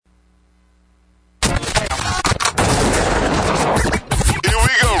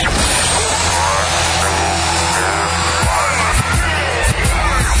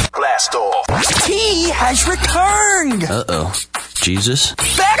Jesus?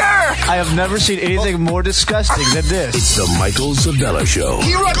 Better! I have never seen anything more disgusting than this. It's the Michael Zavala Show.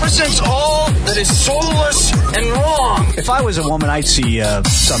 He represents all that is soulless and wrong. If I was a woman, I'd see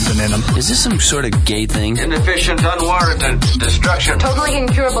something in him. Is this some sort of gay thing? Inefficient, unwarranted destruction. Totally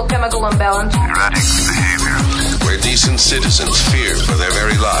incurable chemical imbalance. Erratic behavior. Where decent citizens fear for their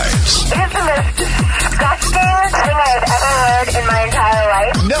very lives. It is the most disgusting thing I've ever heard in my entire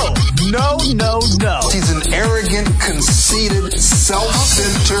life. No. He's an arrogant, conceited,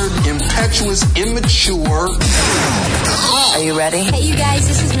 self-centered, impetuous, immature. Are you ready? Hey, you guys,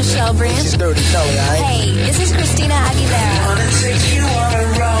 this is Michelle Branch. She's dirty Kelly, all right? Hey, this is Christina Aguilera.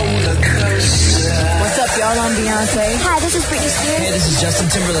 What's up, y'all? I'm Beyonce. Hi, this is Britney Spears. Hey, this is Justin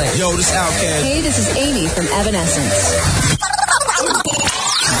Timberlake. Yo, this is Outkast. Hey, this is Amy from Evanescence.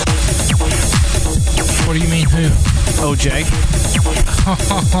 What do you mean, who? OJ.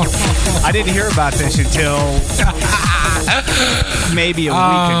 I didn't hear about this until maybe a week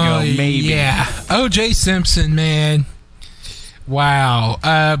ago. Maybe. Yeah. O.J. Simpson, man. Wow.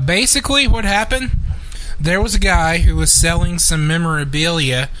 Basically, what happened, there was a guy who was selling some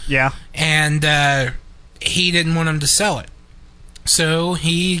memorabilia. Yeah. And he didn't want him to sell it. So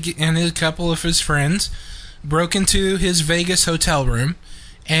he and a couple of his friends broke into his Vegas hotel room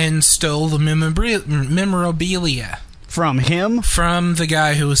and stole the memorabilia. From him? From the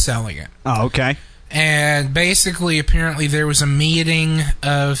guy who was selling it. Oh, okay. And basically, apparently, there was a meeting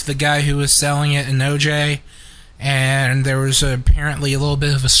of the guy who was selling it and OJ, and there was apparently a little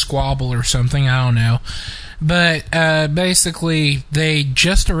bit of a squabble or something, I don't know. But basically, they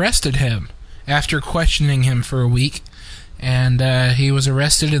just arrested him after questioning him for a week, and he was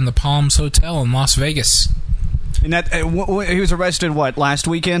arrested in the Palms Hotel in Las Vegas. And that he was arrested, what, last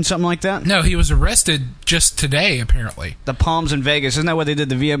weekend, something like that? No, he was arrested just today, apparently. The Palms in Vegas. Isn't that where they did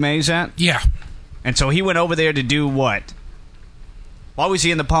the VMAs at? Yeah. And so he went over there to do what? Why was he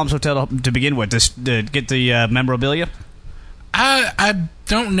in the Palms Hotel to begin with? To get the memorabilia? I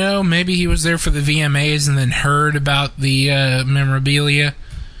don't know. Maybe he was there for the VMAs and then heard about the memorabilia.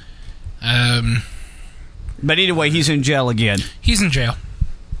 But either way, he's in jail again. He's in jail.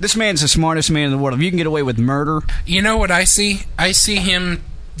 This man's the smartest man in the world. If you can get away with murder... You know what I see? I see him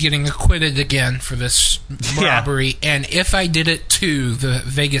getting acquitted again for this robbery, and if I did it too, the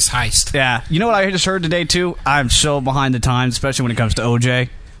Vegas heist. Yeah. You know what I just heard today, too? I'm so behind the times, especially when it comes to OJ.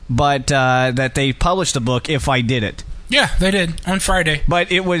 But that they published the book, If I Did It. Yeah, they did, on Friday.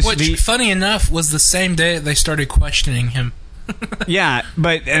 But it was Which, funny enough, was the same day that they started questioning him. Yeah,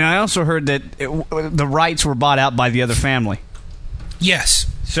 and I also heard that the rights were bought out by the other family. Yes.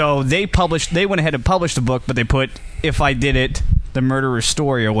 So they went ahead and published the book, but they put "If I Did It," the murderer's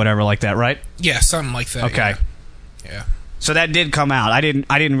story, or whatever like that, right? Yeah, something like that. Okay. Yeah. So that did come out. I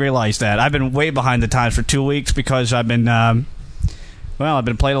didn't realize that. I've been way behind the times for 2 weeks because I've been I've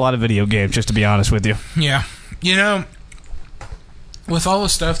been playing a lot of video games, just to be honest with you. Yeah. You know, with all the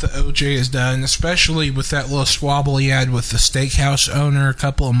stuff that OJ has done, especially with that little squabble he had with the steakhouse owner a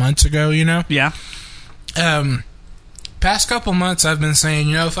couple of months ago, you know? Yeah. Past couple months, I've been saying,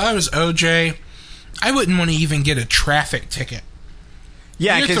 you know, if I was OJ, I wouldn't want to even get a traffic ticket.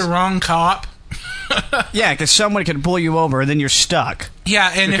 Yeah, you get the wrong cop. Yeah, because someone can pull you over and then you're stuck.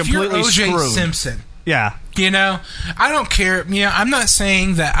 Yeah, and if you're O.J. screwed. Simpson, yeah, you know, I don't care. You know, I'm not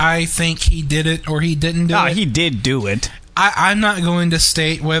saying that I think he did it or he didn't do it. No, he did do it. I'm not going to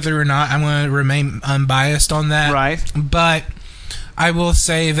state whether or not I'm going to remain unbiased on that. Right. But I will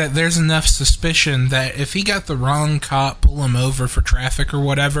say that there's enough suspicion that if he got the wrong cop pull him over for traffic or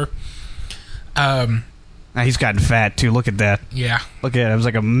whatever. He's gotten fat, too. Look at that. Yeah. Look at it. It was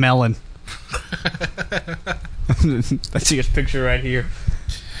like a melon. Let's see his picture right here.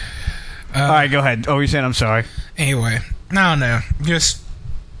 All right, go ahead. Oh, you're saying I'm sorry. Anyway, no.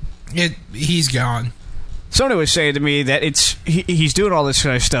 He's gone. Somebody was saying to me that he's doing all this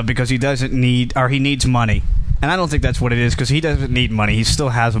kind of stuff because he doesn't need, or he needs money. And I don't think that's what it is, because he doesn't need money. He still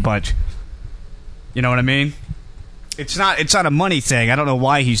has a bunch. You know what I mean? It's not a money thing. I don't know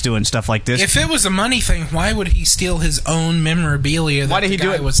why he's doing stuff like this. If it was a money thing, why would he steal his own memorabilia that the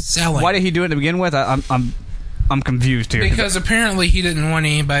guy was selling? Why did he do it to begin with? I'm confused here. Because apparently he didn't want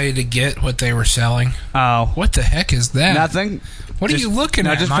anybody to get what they were selling. Oh. What the heck is that? Nothing. What are you looking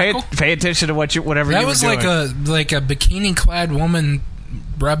at, Michael? Pay attention to whatever you were doing. That was like a bikini-clad woman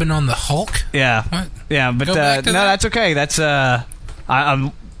rubbing on the Hulk? Yeah. What? Yeah, but that's okay. That's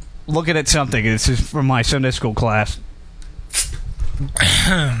I'm looking at something. This is from my Sunday school class.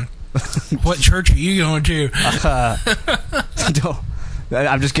 What church are you going to?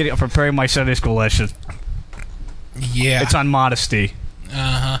 I'm just preparing my Sunday school lesson. Yeah. It's on modesty.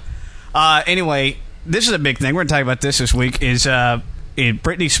 Uh-huh. Anyway, this is a big thing. We're going to talk about this week. Is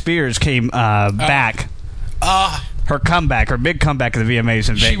Britney Spears came back. Her comeback, her big comeback at the VMAs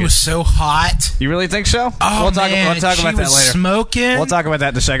in Vegas. She was so hot. You really think so? Oh, we'll talk man. about that later. Smoking. We'll talk about that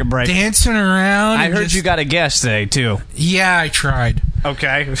in the second break. Dancing around. I heard you got a guest today, too. Yeah, I tried.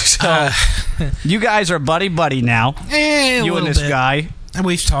 Okay. So, you guys are buddy-buddy now. You and this guy.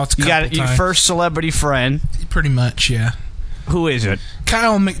 We've talked a couple times. You got your first celebrity friend. Pretty much, yeah. Who is it?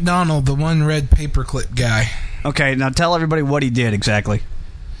 Kyle McDonald, the one red paperclip guy. Okay, now tell everybody what he did exactly.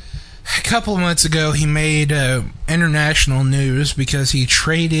 A couple of months ago, he made international news because he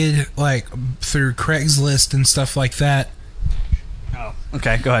traded, through Craigslist and stuff like that. Oh,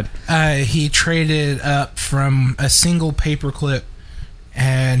 okay, go ahead. He traded up from a single paperclip,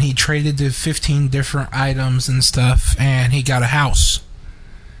 and he traded to 15 different items and stuff, and he got a house.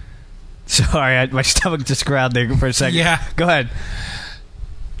 Sorry, my stomach just growled there for a second. Yeah. Go ahead.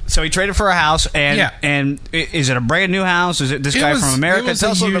 So he traded for a house, and is it a brand new house? Is it this guy from America?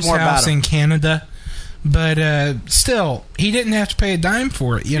 Tell us a little bit more about it. In Canada, but still, he didn't have to pay a dime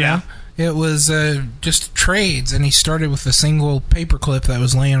for it. You know, it was just trades, and he started with a single paperclip that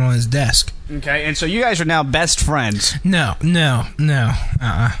was laying on his desk. Okay, and so you guys are now best friends. No,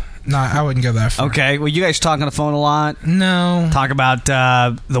 I wouldn't go that far. Okay, well, you guys talk on the phone a lot. No, talk about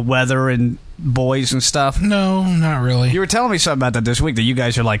the weather and boys and stuff. No, not really. You were telling me something about that this week, that you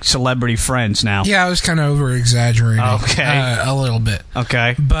guys are like celebrity friends now. Yeah, I was kind of over-exaggerating. Okay. A little bit.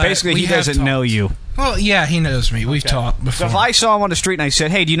 Okay. But basically, he doesn't know you. Well, yeah, he knows me. We've talked before. So if I saw him on the street and I said,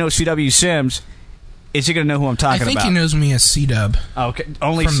 hey, do you know C.W. Sims? Is he going to know who I'm talking about? I think he knows me as C-Dub. Okay.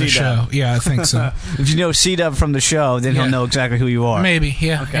 Only from C-Dub. The show. Yeah, I think so. If you know C-Dub from the show, then he'll know exactly who you are. Maybe,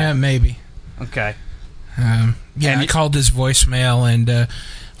 yeah. Okay. Yeah, maybe. Okay. I called his voicemail and a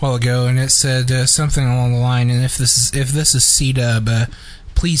while ago, and it said something along the line, and if this is C-Dub,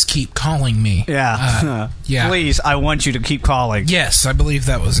 please keep calling me. Yeah. Yeah. Please, I want you to keep calling. Yes, I believe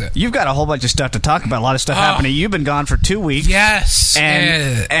that was it. You've got a whole bunch of stuff to talk about. A lot of stuff happening. You've been gone for 2 weeks. Yes.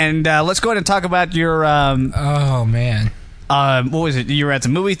 And let's go ahead and talk about your... oh, man. What was it? You were at the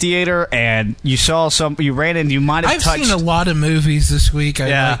movie theater, and you saw some... You ran in, you might have touched... I've seen a lot of movies this week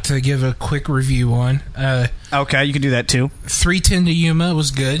I'd like to give a quick review on. Okay, you can do that, too. 310 to Yuma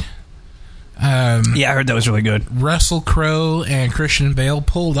was good. Yeah, I heard that was really good. Russell Crowe and Christian Bale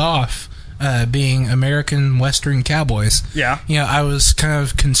pulled off being American Western cowboys. Yeah. You know, I was kind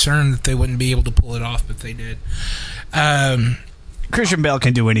of concerned that they wouldn't be able to pull it off, but they did. Christian Bale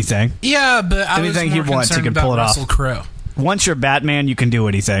can do anything. Yeah, but I was more he wants, he can pull it Russell Crowe. Once you're Batman, you can do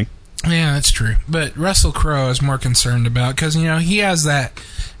anything. Yeah, that's true. But Russell Crowe is more concerned about, because, you know, he has that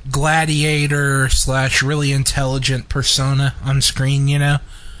gladiator / really intelligent persona on screen, you know?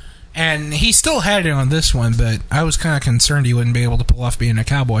 And he still had it on this one, but I was kind of concerned he wouldn't be able to pull off being a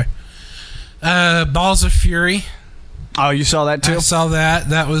cowboy. Balls of Fury. Oh, you saw that too? I saw that.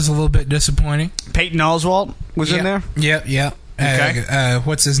 That was a little bit disappointing. Peyton Oswalt was in there? Yep. Okay.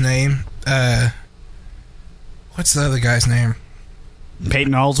 What's his name? What's the other guy's name?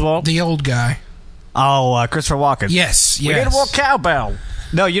 Peyton Oswalt? The old guy. Oh, Christopher Walken. Yes. We need more cowbell.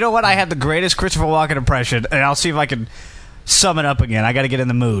 No, you know what? I had the greatest Christopher Walken impression, and I'll see if I can sum it up again. I got to get in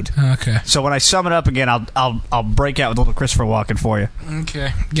the mood. Okay. So when I sum it up again, I'll break out with a little Christopher Walken for you.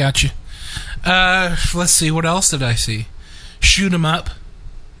 Okay, gotcha. Let's see. What else did I see? Shoot 'em up.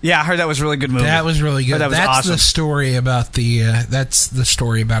 Yeah, I heard that was a really good movie. That was really good. That was That's awesome. the story about the. That's the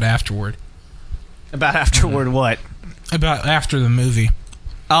story about afterward. About afterward what? About after the movie.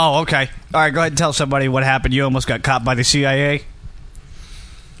 Oh, okay. All right, go ahead and tell somebody what happened. You almost got caught by the CIA.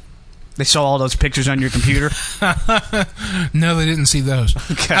 They saw all those pictures on your computer. No, they didn't see those.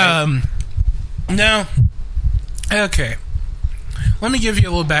 Okay. No. Okay. Let me give you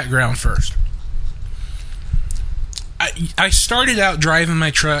a little background first. I started out driving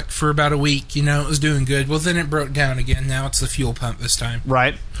my truck for about a week. You know, it was doing good. Well, then it broke down again. Now it's the fuel pump this time.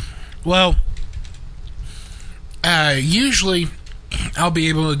 Right. Well, usually I'll be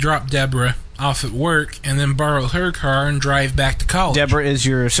able to drop Deborah off at work and then borrow her car and drive back to college. Deborah is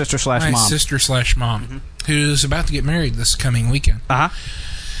your sister / mom. My sister / mom, who's about to get married this coming weekend. Uh-huh.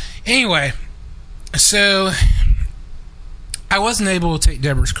 Anyway, so I wasn't able to take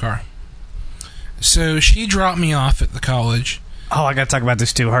Deborah's car. So she dropped me off at the college. Oh, I got to talk about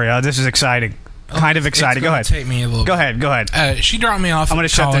this too. Hurry up. This is exciting. Kind of exciting. Go ahead. Take me a little Go ahead. She dropped me off I'm going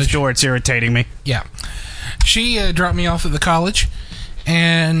to shut this door. It's irritating me. Yeah. She dropped me off at the college,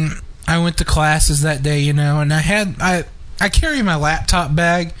 and I went to classes that day, you know, and I carry my laptop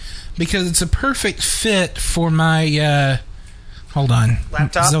bag because it's a perfect fit for my, hold on.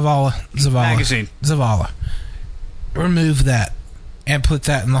 Laptop? Zavala. Magazine. Zavala. Remove that and put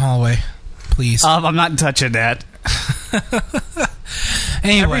that in the hallway. please. I'm not touching that.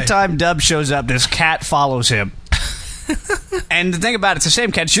 Anyway. Every time Dub shows up, this cat follows him. And the thing about it's the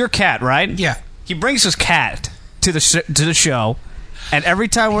same cat. It's your cat, right? Yeah. He brings his cat to the show, and every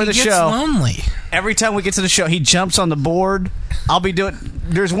time we're at the He gets show, lonely. every time we get to the show, he jumps on the board. I'll be doing.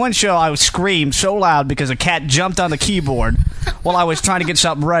 There's one show I screamed so loud because a cat jumped on the keyboard while I was trying to get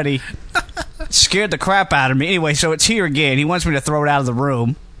something ready. Scared the crap out of me. Anyway, so it's here again. He wants me to throw it out of the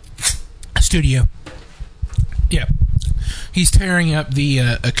room. Studio. Yeah. He's tearing up the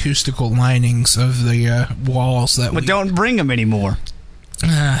acoustical linings of the walls that But don't bring him anymore.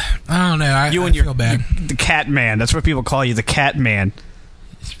 I don't know. I feel bad. The cat man. That's what people call you, the cat man.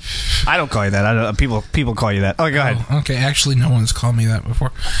 I don't call you that. I don't. People call you that. Oh, go ahead. Okay, actually, no one's called me that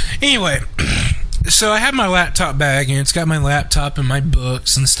before. Anyway, so I have my laptop bag, and it's got my laptop and my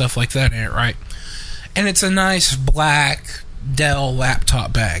books and stuff like that in it, right? And it's a nice black Dell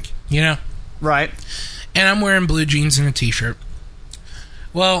laptop bag, you know? Right. And I'm wearing blue jeans and a t-shirt.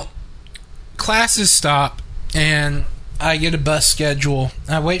 Well, classes stop, and I get a bus schedule.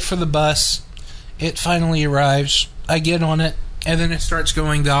 I wait for the bus. It finally arrives. I get on it, and then it starts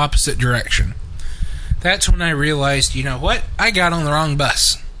going the opposite direction. That's when I realized, you know what? I got on the wrong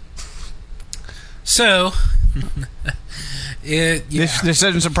bus. So, This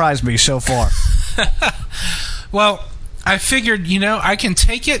doesn't surprise me so far. Well, I figured, I can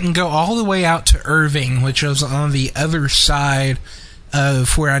take it and go all the way out to Irving, which was on the other side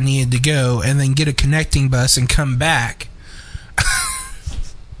of where I needed to go, and then get a connecting bus and come back.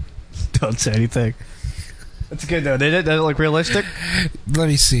 Don't say anything. That's good, though. Does it look realistic? Let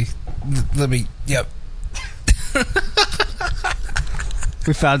me see. Yep.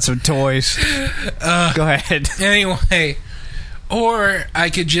 We found some toys. Go ahead. Anyway, or I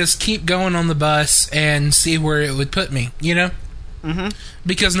could just keep going on the bus and see where it would put me, Mm-hmm.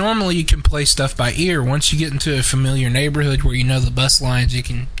 Because normally you can play stuff by ear. Once you get into a familiar neighborhood where you know the bus lines, you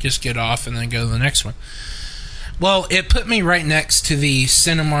can just get off and then go to the next one. Well, it put me right next to the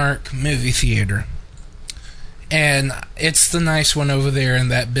Cinemark movie theater. And it's the nice one over there in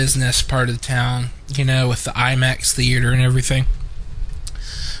that business part of the town, with the IMAX theater and everything.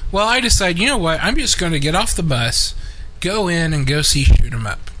 Well, I decided, you know what, I'm just going to get off the bus, go in and go see Shoot 'em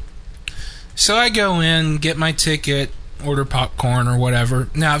Up. So I go in, get my ticket, order popcorn or whatever.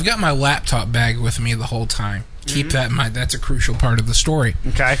 Now, I've got my laptop bag with me the whole time. Keep that in mind. That's a crucial part of the story.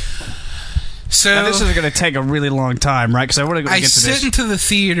 Okay. So now, this is going to take a really long time, right? Because I want to get to this. I sit into the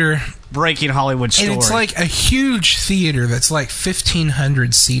theater. Breaking Hollywood story. And it's like a huge theater that's like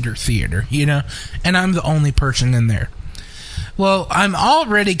 1,500-seater theater, And I'm the only person in there. Well, I'm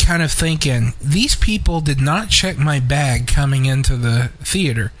already kind of thinking, these people did not check my bag coming into the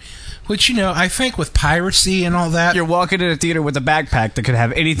theater. Which, I think with piracy and all that... You're walking in a theater with a backpack that could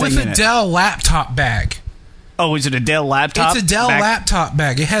have anything in it. With a Dell laptop bag. Oh, is it a Dell laptop? It's a Dell laptop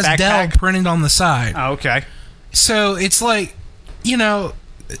bag. It has backpack? Dell printed on the side. Oh, okay. So it's like,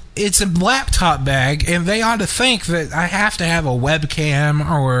 it's a laptop bag, and they ought to think that I have to have a webcam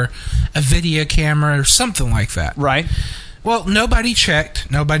or a video camera or something like that. Right. Well, nobody checked.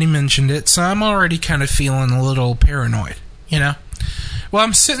 Nobody mentioned it, so I'm already kind of feeling a little paranoid, Well,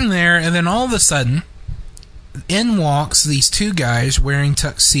 I'm sitting there, and then all of a sudden, in walks these two guys wearing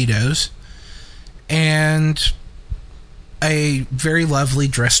tuxedos, and a very lovely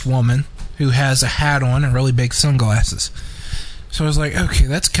dressed woman who has a hat on and really big sunglasses. So I was like, okay,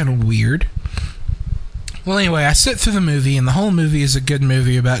 that's kind of weird. Well, anyway, I sit through the movie, and the whole movie is a good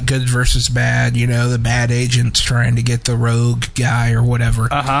movie about good versus bad, the bad agent's trying to get the rogue guy or whatever.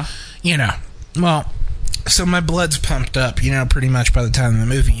 Uh-huh. Well, so my blood's pumped up, pretty much by the time the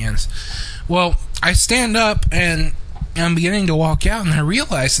movie ends. Well, I stand up, and I'm beginning to walk out, and I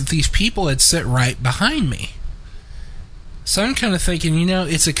realize that these people had sit right behind me. So I'm kind of thinking,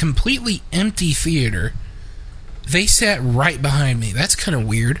 it's a completely empty theater. They sat right behind me. That's kind of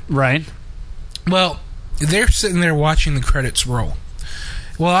weird. Right. Well, they're sitting there watching the credits roll.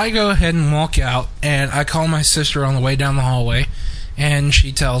 Well, I go ahead and walk out, and I call my sister on the way down the hallway, and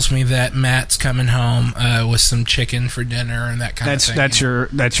she tells me that Matt's coming home with some chicken for dinner and that kind of thing.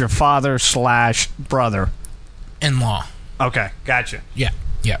 That's your father/brother. In-law. Okay, gotcha. Yeah.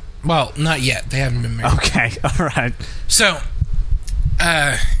 Well, not yet. They haven't been married. Okay, all right. So,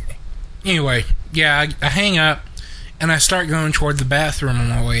 anyway, yeah, I hang up, and I start going toward the bathroom on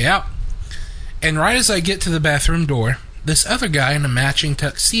my way out. And right as I get to the bathroom door, this other guy in a matching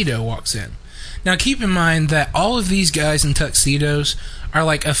tuxedo walks in. Now, keep in mind that all of these guys in tuxedos are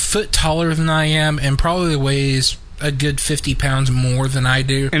like a foot taller than I am and probably weighs a good 50 pounds more than I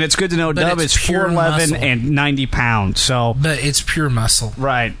do. And it's good to know But Dub it's is pure 4'11" muscle. and 90 pounds. So But it's pure muscle.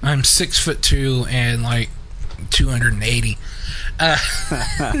 right. I'm 6'2" and like 280.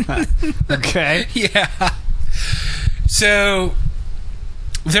 Okay. Yeah. So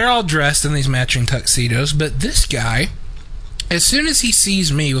they're all dressed in these matching tuxedos, but this guy, as soon as he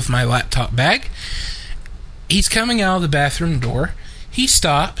sees me with my laptop bag, he's coming out of the bathroom door. He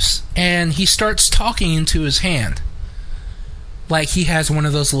stops and he starts talking into his hand. Like he has one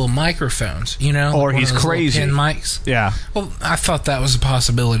of those little microphones, you know? Or one he's of those little crazy. pin mics. Yeah. Well, I thought that was a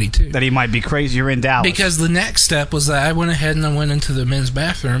possibility too. That he might be crazy. You're in Dallas. Because the next step was that I went ahead and I went into the men's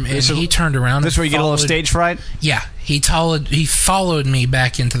bathroom, and he turned around. This is where you get a little stage fright? Yeah, he followed me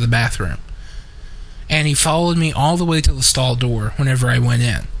back into the bathroom, and he followed me all the way to the stall door whenever I went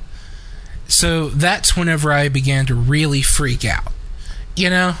in. So that's whenever I began to really freak out, you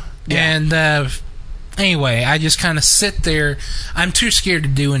know. Yeah. And anyway, I just kind of sit there. I'm too scared to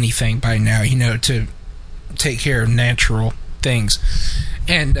do anything by now, you know, to take care of natural things.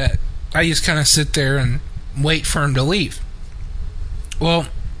 And I just kind of sit there and wait for him to leave. Well,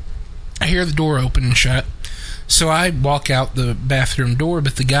 I hear the door open and shut. So I walk out the bathroom door,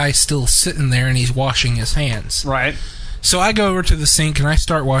 but the guy's still sitting there and he's washing his hands. Right. So I go over to the sink and I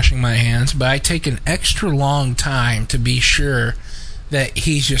start washing my hands, but I take an extra long time to be sure that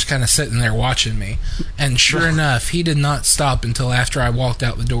he's just kind of sitting there watching me. And sure enough, he did not stop until after I walked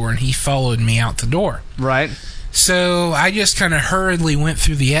out the door, and he followed me out the door. Right. So I just kind of hurriedly went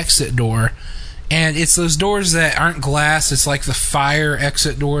through the exit door, and it's those doors that aren't glass. It's like the fire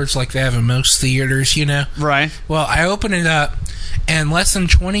exit doors like they have in most theaters, you know? Right. Well, I open it up, and less than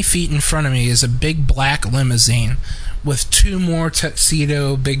 20 feet in front of me is a big black limousine with two more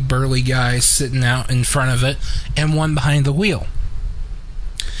tuxedo, big burly guys sitting out in front of it, and one behind the wheel.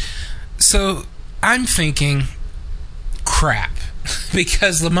 So I'm thinking, crap.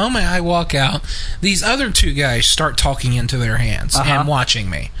 Because the moment I walk out, these other two guys start talking into their hands and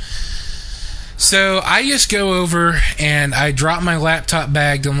watching me. So I just go over and I drop my laptop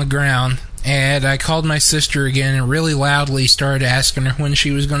bag on the ground, and I called my sister again and really loudly started asking her when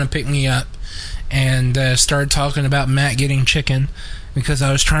she was going to pick me up, and started talking about Matt getting chicken, because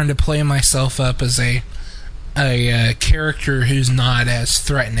I was trying to play myself up as a character who's not as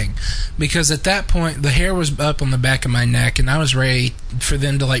threatening. Because at that point, the hair was up on the back of my neck, and I was ready for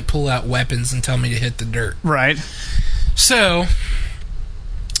them to like pull out weapons and tell me to hit the dirt. Right. So,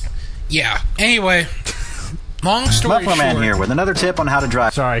 yeah. Anyway, long story Muffler Man short, here with another tip on how to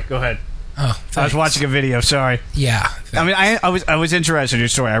drive. Sorry, go ahead. Oh, I was thanks. watching a video, sorry. Yeah. I mean, I was interested in your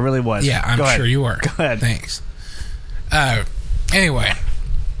story. I really was. Yeah, I'm Go ahead. sure you were. Go ahead. Thanks. Anyway,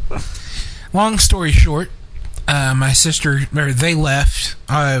 long story short, my sister, or they left.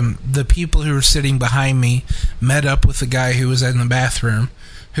 The people who were sitting behind me met up with the guy who was in the bathroom,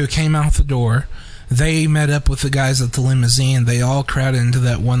 who came out the door. They met up with the guys at the limousine. They all crowded into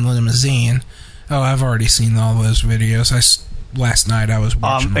that one limousine. Oh, I've already seen all those videos. Last night I was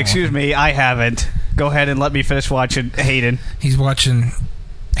watching. Excuse me, I haven't. Go ahead and let me finish watching Hayden. He's watching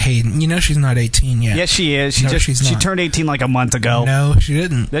Hayden. You know she's not 18 yet. Yes, she is. No, she's she not. turned 18 like a month ago. No, she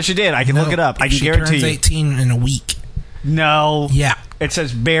didn't. Yes, she did. I can look it up. I can she guarantee turns you. 18 in a week. No. Yeah. It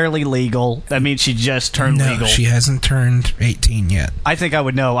says barely legal. That means she just turned No, legal. she hasn't turned 18 yet. I think I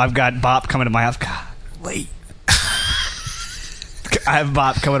would know. I've got Bop coming to my house. God, wait. I have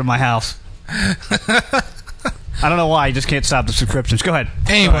Bop coming to my house. I don't know why. You just can't stop the subscriptions. Go ahead.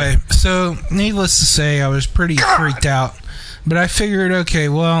 Anyway, so needless to say, I was pretty freaked out. But I figured, okay,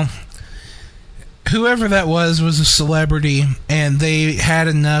 well, whoever that was a celebrity, and they had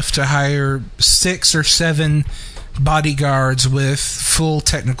enough to hire 6 or 7 bodyguards with full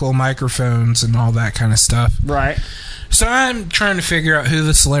technical microphones and all that kind of stuff. Right. So I'm trying to figure out who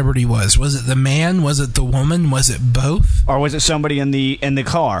the celebrity was. Was it the man? Was it the woman? Was it both? Or was it somebody in the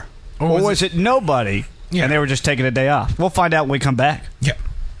car? Or was it nobody? Yeah. And they were just taking a day off. We'll find out when we come back. Yeah.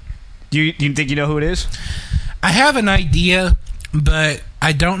 Do you think you know who it is? I have an idea, but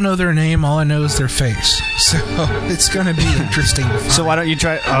I don't know their name. All I know is their face. So it's going to be interesting to find. So why don't you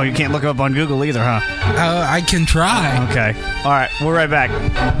try... Oh, you can't look it up on Google either, huh? I can try. Okay. All right. We're right back.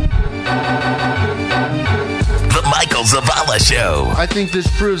 The Michael Zavala Show. I think this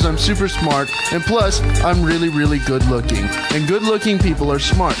proves I'm super smart, and plus, I'm really, really good looking. And good looking people are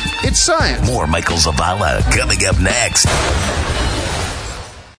smart. It's science. More Michael Zavala coming up next.